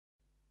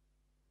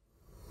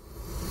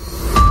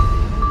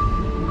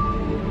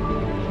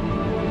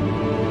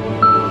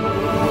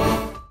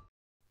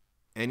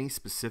Any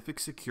specific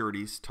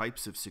securities,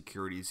 types of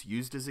securities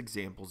used as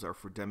examples are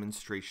for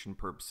demonstration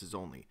purposes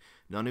only.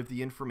 None of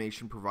the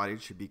information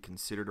provided should be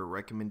considered a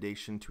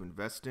recommendation to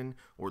invest in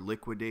or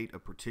liquidate a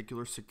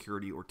particular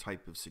security or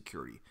type of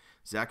security.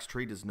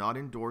 ZacksTrade does not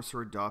endorse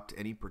or adopt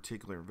any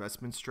particular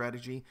investment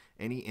strategy,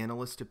 any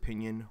analyst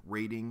opinion,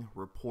 rating,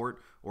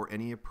 report, or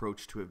any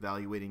approach to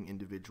evaluating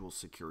individual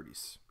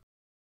securities.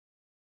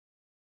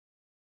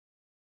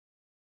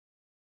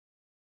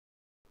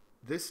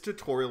 This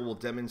tutorial will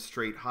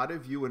demonstrate how to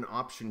view an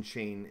option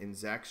chain in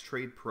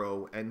ZacksTrade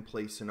Pro and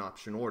place an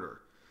option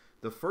order.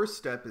 The first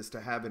step is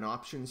to have an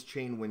options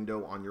chain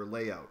window on your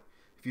layout.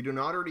 If you do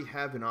not already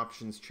have an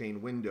options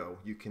chain window,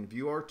 you can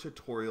view our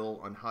tutorial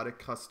on how to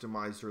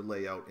customize your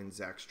layout in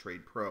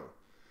ZacksTrade Pro.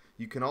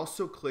 You can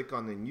also click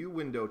on the New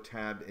Window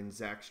tab in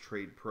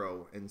ZacksTrade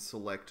Pro and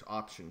select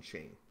Option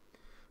Chain.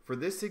 For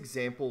this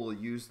example, we'll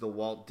use the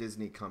Walt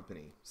Disney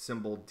Company,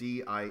 symbol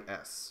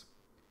DIS.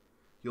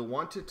 You'll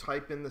want to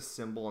type in the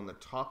symbol on the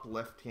top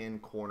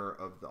left-hand corner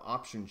of the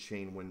option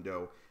chain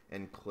window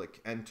and click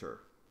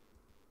Enter.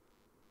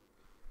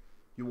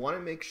 You want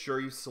to make sure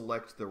you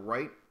select the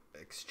right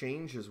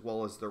exchange as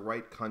well as the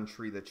right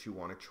country that you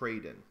want to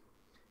trade in.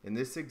 In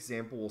this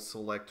example, we'll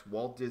select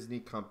Walt Disney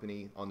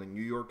Company on the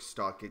New York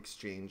Stock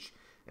Exchange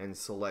and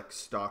select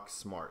Stock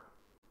Smart.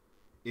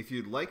 If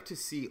you'd like to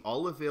see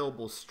all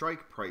available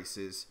strike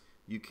prices,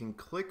 you can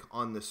click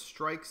on the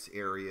strikes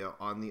area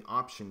on the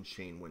option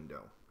chain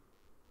window.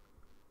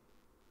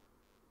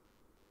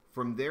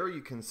 From there,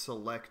 you can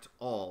select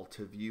all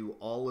to view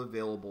all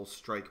available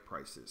strike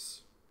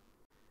prices.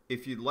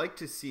 If you'd like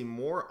to see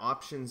more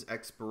options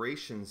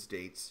expirations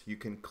dates, you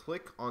can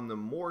click on the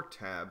More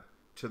tab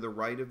to the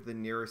right of the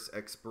nearest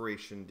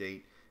expiration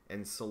date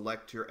and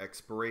select your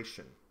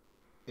expiration.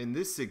 In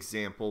this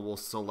example, we'll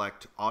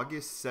select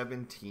August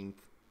 17th,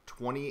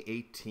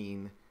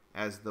 2018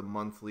 as the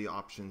monthly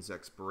options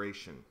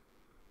expiration.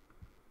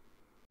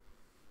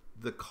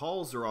 The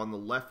calls are on the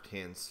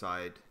left-hand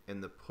side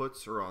and the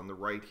puts are on the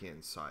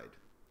right-hand side.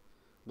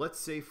 Let's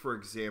say, for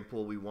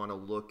example, we want to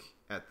look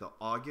at the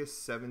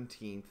August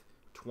 17th,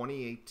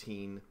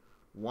 2018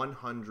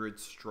 100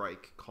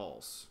 strike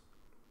calls.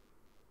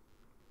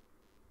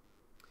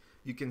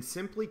 You can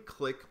simply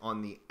click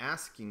on the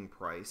asking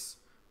price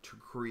to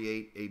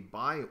create a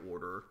buy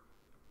order,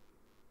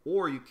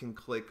 or you can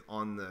click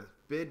on the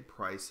bid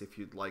price if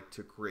you'd like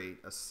to create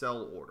a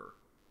sell order.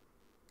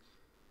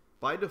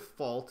 By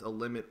default, a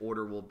limit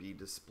order will be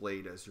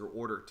displayed as your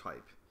order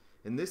type.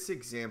 In this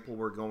example,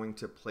 we're going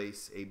to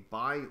place a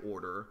buy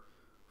order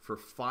for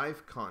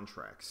 5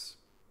 contracts.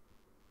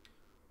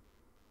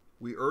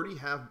 We already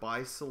have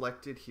buy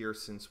selected here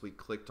since we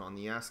clicked on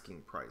the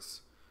asking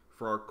price.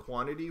 For our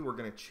quantity, we're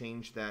going to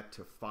change that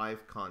to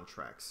 5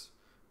 contracts.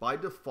 By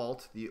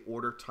default, the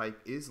order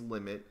type is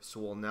limit, so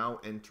we'll now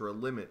enter a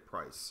limit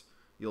price.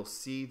 You'll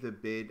see the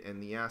bid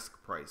and the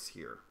ask price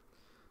here.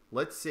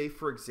 Let's say,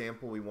 for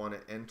example, we want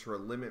to enter a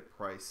limit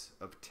price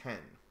of 10.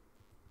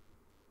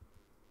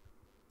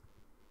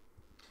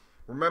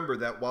 Remember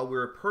that while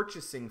we're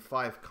purchasing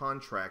 5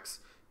 contracts,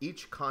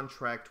 each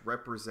contract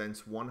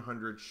represents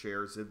 100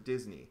 shares of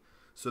Disney.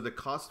 So the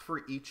cost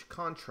for each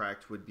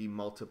contract would be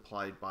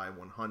multiplied by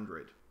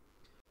 100.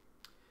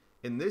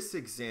 In this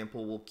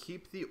example, we'll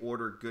keep the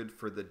order good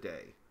for the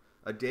day.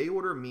 A day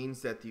order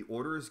means that the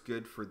order is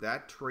good for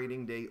that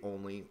trading day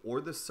only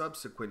or the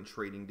subsequent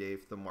trading day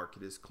if the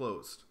market is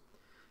closed.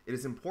 It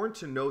is important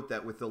to note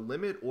that with a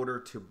limit order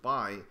to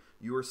buy,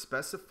 you are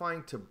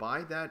specifying to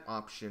buy that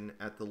option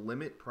at the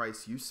limit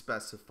price you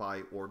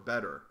specify or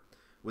better.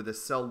 With a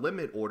sell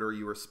limit order,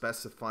 you are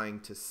specifying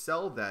to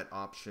sell that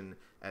option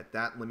at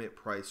that limit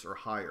price or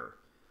higher.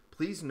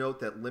 Please note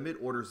that limit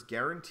orders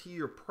guarantee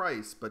your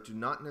price but do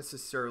not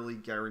necessarily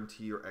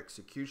guarantee your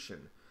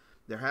execution.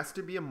 There has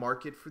to be a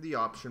market for the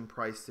option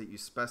price that you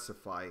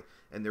specify,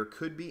 and there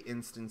could be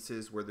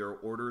instances where there are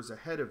orders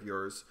ahead of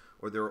yours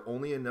or there are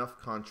only enough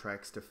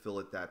contracts to fill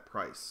at that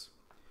price.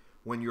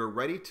 When you're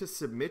ready to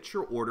submit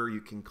your order,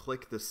 you can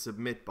click the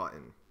Submit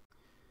button.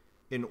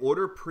 An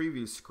order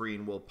preview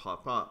screen will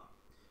pop up.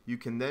 You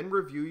can then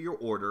review your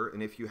order,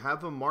 and if you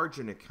have a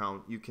margin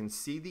account, you can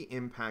see the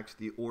impact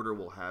the order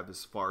will have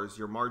as far as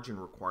your margin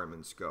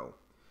requirements go.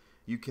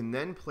 You can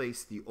then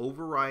place the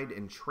Override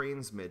and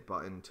Transmit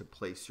button to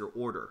place your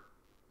order.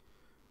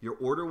 Your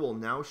order will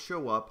now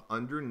show up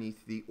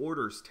underneath the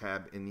Orders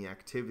tab in the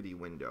Activity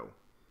window.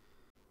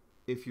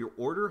 If your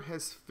order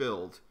has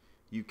filled,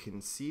 you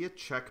can see a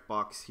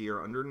checkbox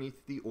here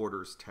underneath the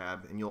Orders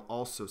tab, and you'll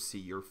also see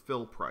your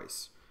fill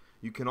price.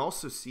 You can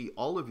also see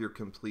all of your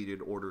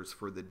completed orders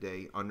for the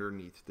day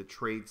underneath the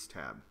Trades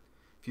tab.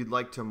 If you'd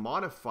like to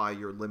modify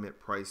your limit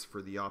price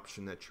for the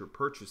option that you're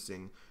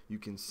purchasing, you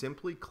can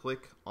simply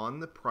click on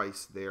the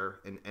price there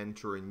and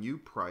enter a new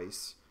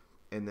price,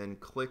 and then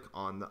click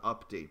on the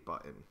Update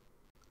button.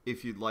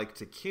 If you'd like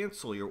to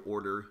cancel your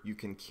order, you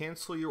can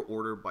cancel your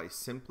order by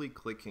simply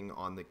clicking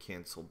on the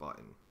Cancel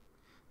button.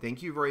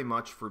 Thank you very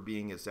much for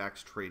being a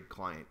ZacksTrade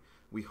client.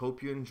 We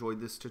hope you enjoyed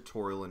this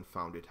tutorial and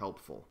found it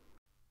helpful.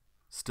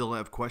 Still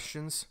have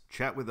questions?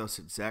 Chat with us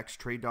at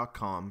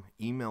ZacksTrade.com,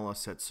 email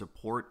us at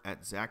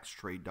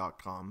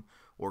support@ZacksTrade.com,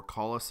 or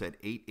call us at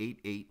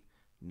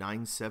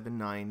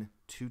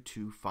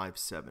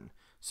 888-979-2257.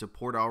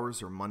 Support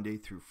hours are Monday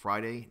through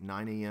Friday,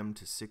 9 a.m.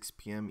 to 6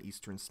 p.m.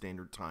 Eastern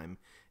Standard Time,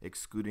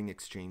 excluding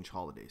exchange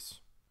holidays.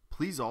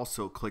 Please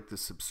also click the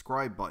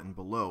subscribe button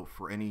below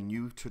for any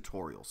new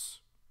tutorials.